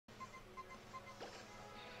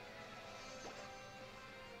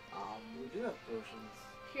potions.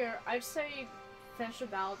 Here, I'd say finish the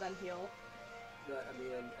battle, then heal. No, I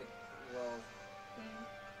mean, well,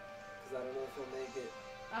 because I don't know if he'll make it.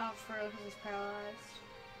 Oh, for real, because he's paralyzed.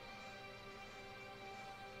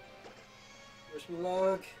 Wish me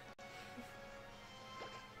luck.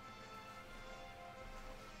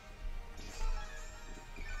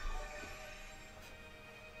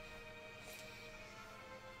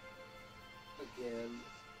 Again.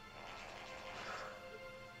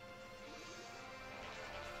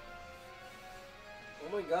 Oh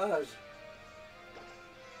my gosh.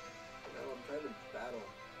 No, I'm trying to battle.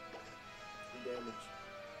 Do damage.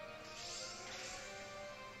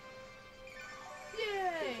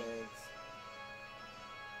 Yay! Thanks.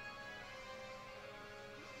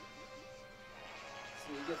 So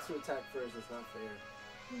he gets to attack first, it's not fair.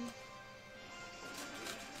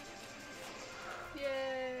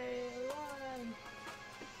 Yay! I won!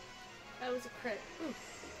 That was a crit. Ooh.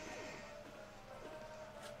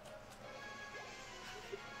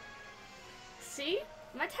 See?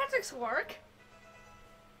 My tactics work!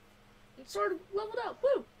 It sort of leveled up.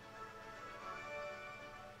 Woo!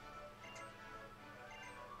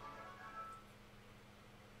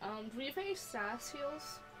 Do you have any status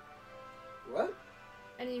heals? What?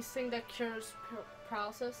 Anything that cures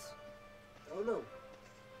paralysis? Oh no.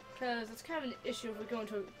 Because it's kind of an issue if we go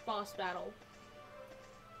into a boss battle.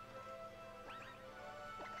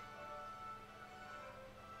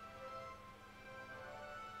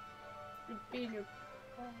 You're beating your...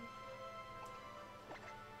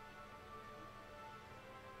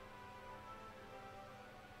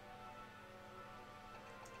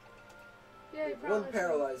 Yay, One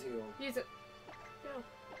paralyze heal. Use it. Go.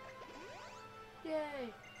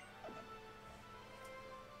 Yay.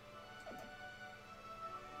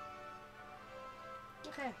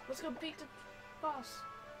 Okay, let's go beat the boss.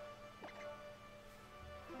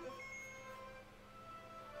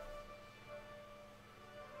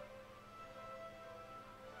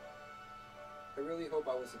 I really hope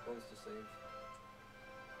I was supposed to save.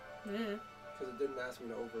 Yeah. Because it didn't ask me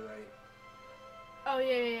to overwrite. Oh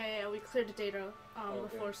yeah. We cleared the data Okay.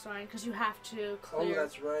 before starting because you have to Oh, clear.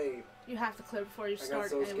 that's right. You have to clear before you I start. got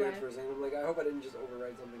so anyway. scared for a second. I'm like, I hope I didn't just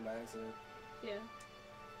overwrite something by accident. Yeah.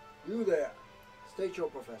 You there. State your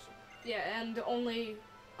profession. Yeah, and the only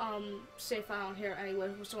safe file here anyway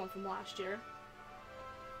was the one from last year.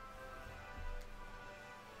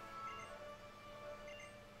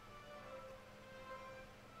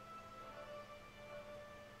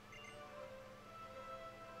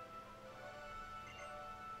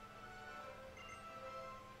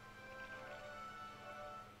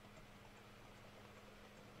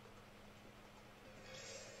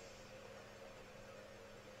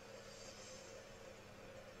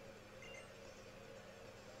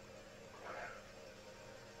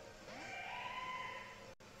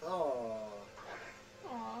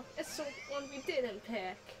 Aw, it's the one we didn't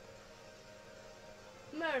pick.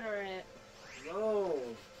 Murder it. No.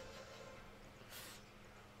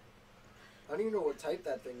 I don't even know what type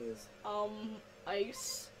that thing is.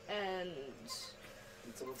 Ice and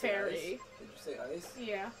Did someone say fairy. ice? Did you say ice?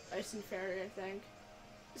 Yeah, ice and fairy, I think.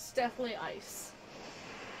 It's definitely ice.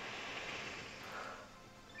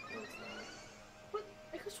 No, it's not. What?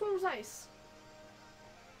 I could swear it was ice.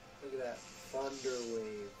 Look at that. Thunder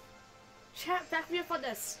wave. Chat, back me up on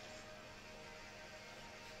this.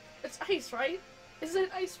 It's ice, right? Is it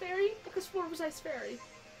ice fairy? I could swear it was ice fairy.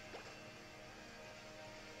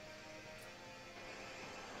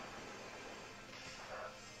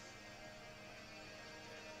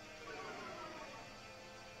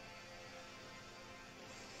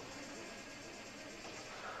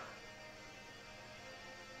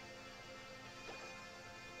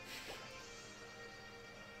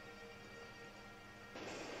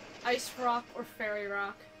 Ice rock or fairy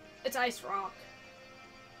rock? It's ice rock.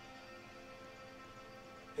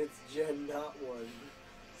 It's Gen not 1.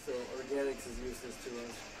 So organics is useless to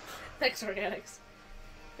us. Thanks, organics.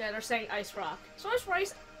 Yeah, they're saying ice rock. So it's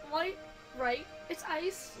rice, right? It's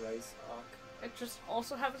ice. Rice ock. It just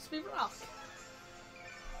also happens to be rock.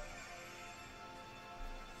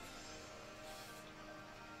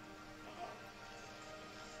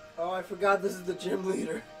 Oh, I forgot this is the gym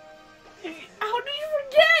leader. How do you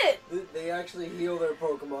forget? They actually heal their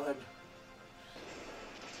Pokemon.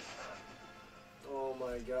 Oh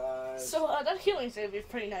my god. So, that healing's gonna be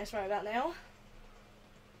pretty nice right about now.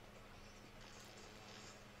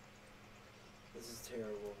 This is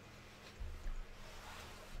terrible.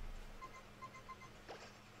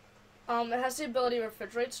 It has the ability to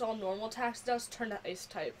refrigerate, so all normal attacks does turn to ice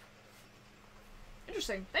type.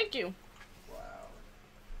 Interesting. Thank you. Wow.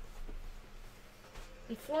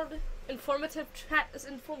 Informed Informative chat is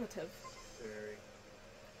informative. Very.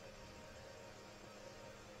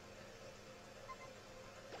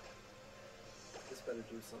 This better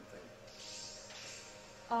do something.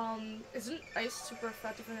 Isn't ice super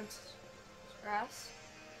effective against grass?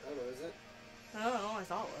 I don't know, is it? I don't know, I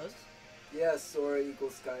thought it was. Yes, Sora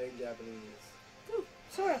equals sky in Japanese. Ooh,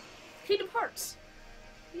 Sora. Kingdom Hearts.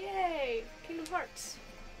 Yay! Kingdom Hearts.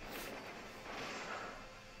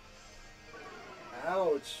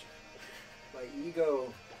 Ouch! My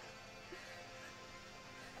ego.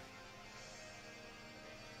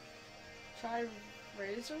 Try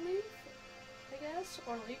Razor Leaf, I guess?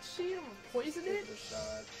 Or Leech Seed, or Poison Give it? it a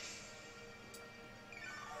shot.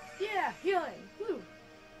 Yeah, healing. Woo.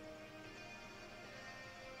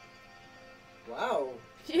 Wow!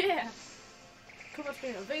 Yeah. Too much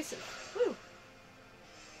being evasive. Woo.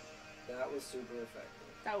 That was super effective.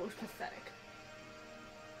 That was pathetic.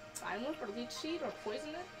 Time Whip or Leech Seed or Poison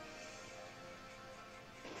it?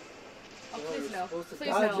 Oh, No, please you're no. supposed to Please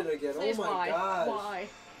dodge no. it again. Please, Oh my why? gosh. Why?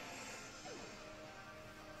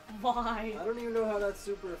 Why? I don't even know how that's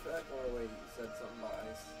super effective. Oh wait, you said something about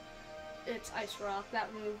ice. It's Ice Rock.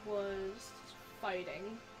 That move was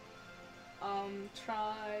fighting.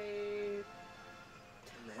 Try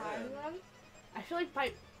Time Man. Run? I feel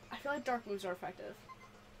like dark moves are effective.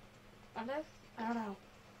 Aren't they? I don't know.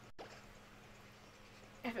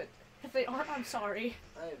 If they aren't, I'm sorry.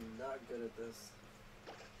 I am not good at this.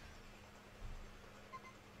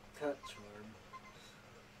 Cut charm.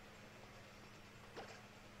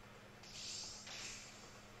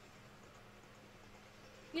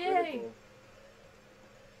 Yay! Critical.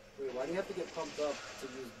 Wait, why do you have to get pumped up to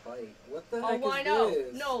use bite? What the Oh, heck why is no?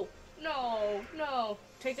 this? No.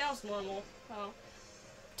 Takedown's normal. Oh.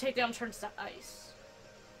 Takedown turns to ice.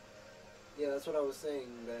 Yeah, that's what I was saying,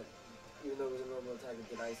 that even though it was a normal attack, it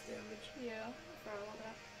did ice damage. Yeah, I forgot about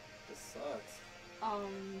that. This sucks.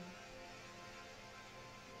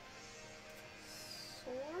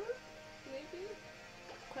 Sword? Maybe?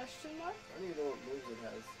 Question mark? I don't even know what moves it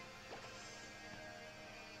has.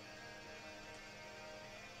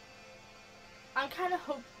 I'm kind of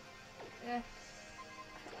hope. I don't know.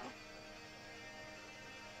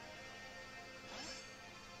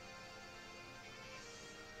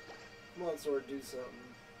 Come on, Sword, do something.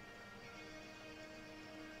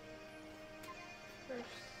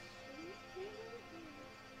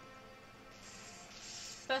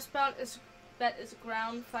 Best bet is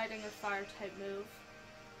ground, fighting, or fire type move.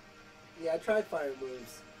 Yeah, I tried fire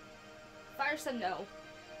moves. Fire said no.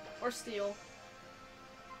 Or steel.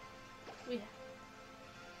 We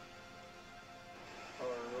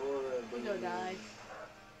Aurora go Beam. die.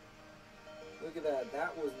 Look at that.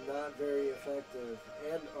 That was not very effective.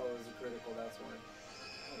 And, oh, it was a critical, that's why.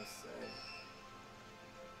 I was saying.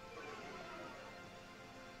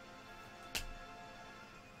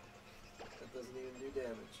 That doesn't even do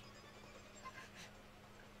damage.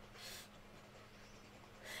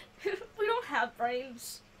 We don't have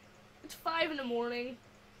brains. It's 5 in the morning.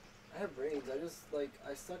 I have brains. I just, like,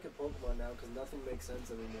 I suck at Pokemon now because nothing makes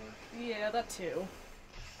sense anymore. Yeah, that too.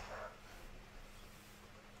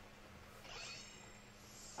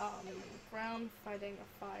 Ground, fighting, or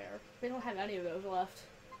fire. We don't have any of those left.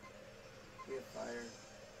 We have fire.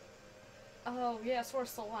 Oh, yeah, Sora's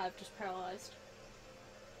still alive, just paralyzed.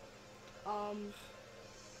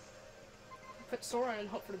 Put Sora in and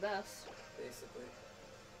hope for the best. Basically.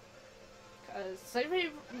 Does anybody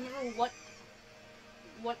remember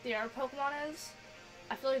what the air Pokemon is?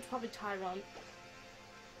 I feel like it's probably Tyron. In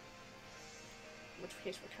which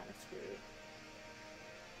case we're kind of screwed.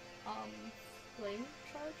 Flame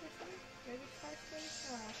Charge or something? Maybe Fire Spin?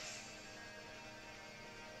 I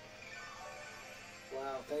don't know.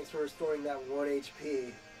 Wow, thanks for restoring that 1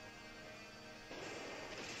 HP.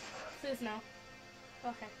 Please no.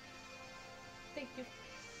 Okay. Thank you.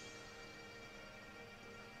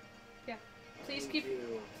 Yeah. Please Thank keep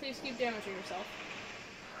you. Please keep damaging yourself.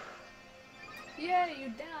 Yay, you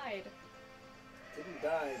died. Didn't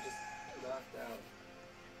die, just knocked out.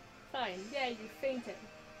 Fine. Yay, you fainted.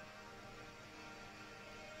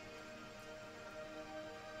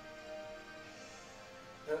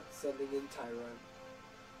 Sending in Tyrant.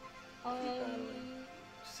 battling.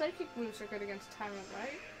 Psychic moves are good against Tyrant,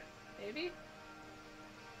 right? Maybe?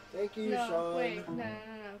 Thank you, No, Sean. wait, no,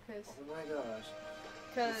 because Oh my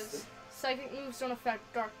gosh. psychic moves don't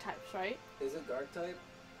affect dark types, right? Is it Dark type?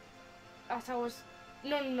 I thought it was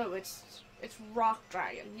no, it's Rock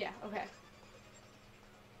Dragon. Yeah, okay.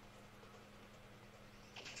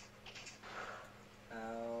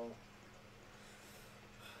 Ow.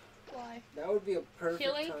 Why? That would be a perfect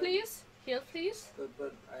Healing, time. please. Heal, please.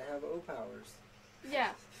 But I have O powers.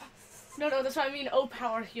 Yeah. No, that's what I mean. O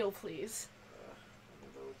power heal, please. I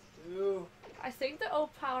don't know what to do. I think the O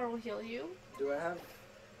power will heal you. Do I have,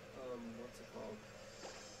 what's it called?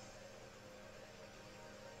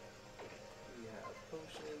 We have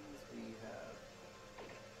potions, we have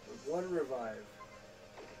one revive.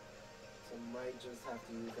 So I might just have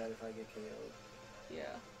to use that if I get KO'd.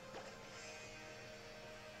 Yeah.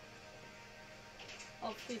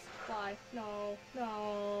 Oh, please fly. No.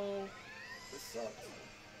 This sucks.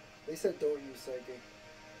 They said don't use psychic.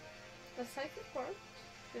 The psychic worked?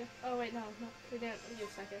 Yeah. Oh wait, no, we didn't use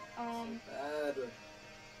psychic. Bad.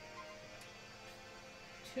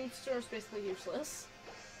 Tombstone is basically useless.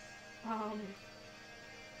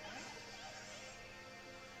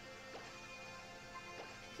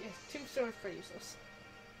 Yeah, Tombstone is pretty useless.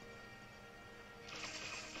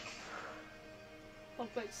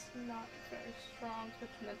 Hopelight's not very strong to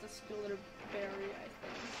connect the skill that are berry, I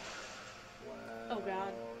think. Wow. Oh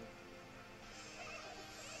god.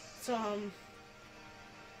 So,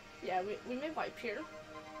 yeah, we may wipe here.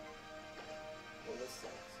 Well, this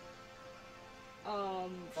sucks.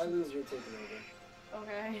 If I lose, you're taking over.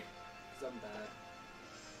 Okay. Because I'm bad.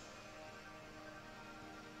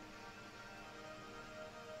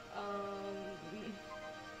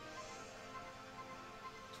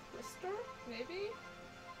 Twister? Maybe?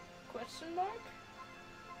 Question mark?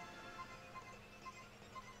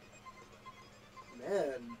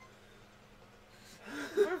 Man.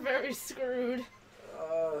 We're very screwed.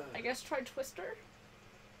 Uh, I guess try Twister?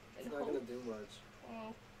 it's not gonna do much.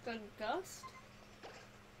 Oh, then Gust?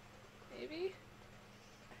 Maybe?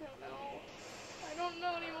 I don't know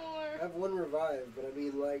I anymore. have one revive, but I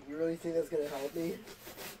mean, like, you really think that's gonna help me?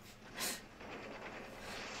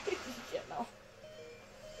 Yeah, no.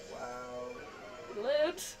 Wow. We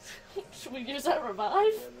lived. Should we use that revive?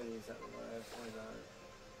 Yeah, I'm gonna use that revive. Why not?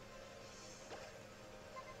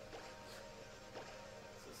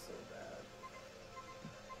 This is so bad.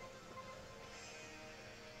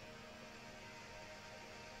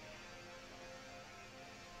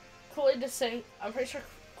 Kool-Aid is saying, I'm pretty sure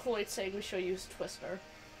Kool-Aid's saying we should use Twister.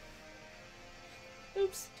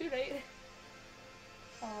 Oops, too late.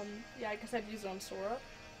 Yeah, I guess I'd use it on Sora.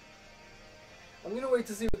 I'm gonna wait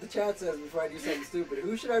to see what the chat says before I do something stupid.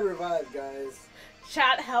 Who should I revive, guys?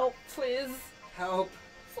 Chat, help, please. Help.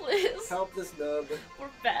 Please. Help this nub. We're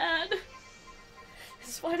bad.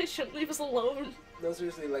 This is why they shouldn't leave us alone. No,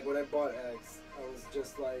 seriously, like, when I bought X, I was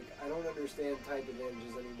just like, I don't understand type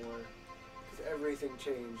advantages anymore. Because everything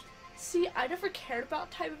changed. See, I never cared about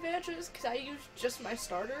type advantages because I used just my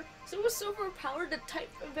starter. So it was so overpowered that type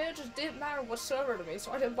advantages didn't matter whatsoever to me,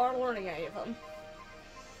 so I didn't bother learning any of them.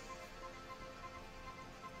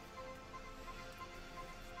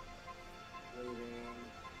 Waiting.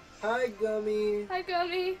 Hi, Gummy. Hi,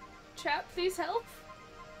 Gummy. Chat, please help.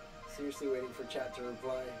 Seriously waiting for chat to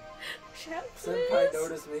reply. Chat, please. Senpai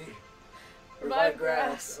noticed me. Revive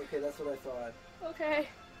grass. Okay, that's what I thought. Okay.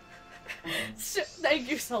 Thank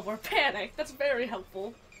you, Silver. Panic. That's very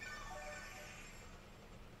helpful.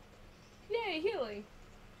 Yay, healing.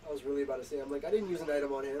 I was really about to say, I'm like, I didn't use an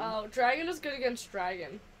item on him. Oh, Dragon is good against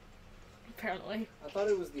Dragon. Apparently. I thought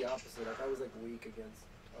it was the opposite. I thought it was like weak against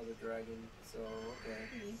other dragon. So,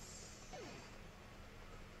 okay.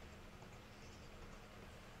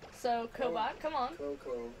 So, Cobot, come on.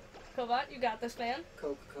 Coco. Cobot, you got this, man.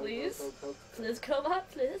 Coco. Please? Coco. Please, Cobot,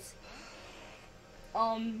 please.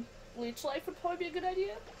 Leech Life would probably be a good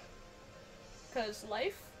idea. Because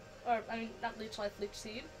life, or, I mean, not Leech Life, Leech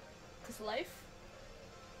Seed. Because life.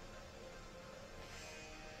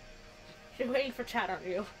 You're waiting for chat, aren't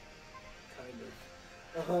you? Kind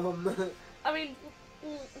of. I mean,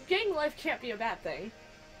 getting life can't be a bad thing.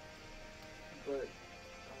 But,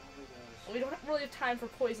 oh my gosh. We don't really have time for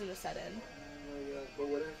poison to set in. Oh my god, but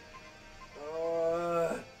what if...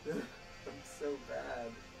 Oh, I'm so bad.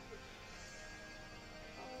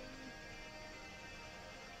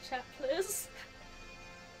 Chat, please.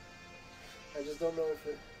 I just don't know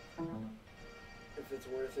if it's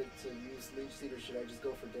worth it to use Leech Seed or should I just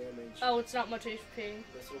go for damage? Oh, it's not much HP.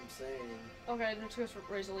 That's what I'm saying. Okay, let's go for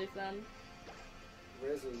Razor Leaf then.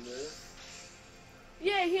 Resolute.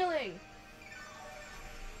 Yay, healing!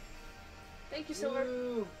 Thank you, Silver.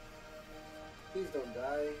 Woo. Please don't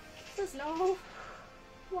die. Please no.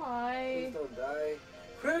 Why? Please don't die.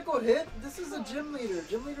 Critical hit? This is a gym leader.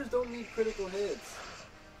 Gym leaders don't need critical hits.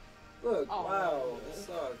 Look, Oh. wow, this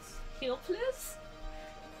sucks. Heal, please?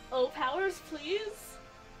 Oh, powers, please?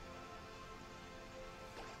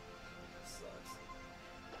 Sucks.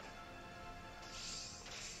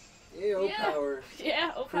 Yeah, Yeah. power.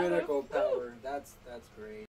 Yeah, oh, power. Critical Woo. power. That's great.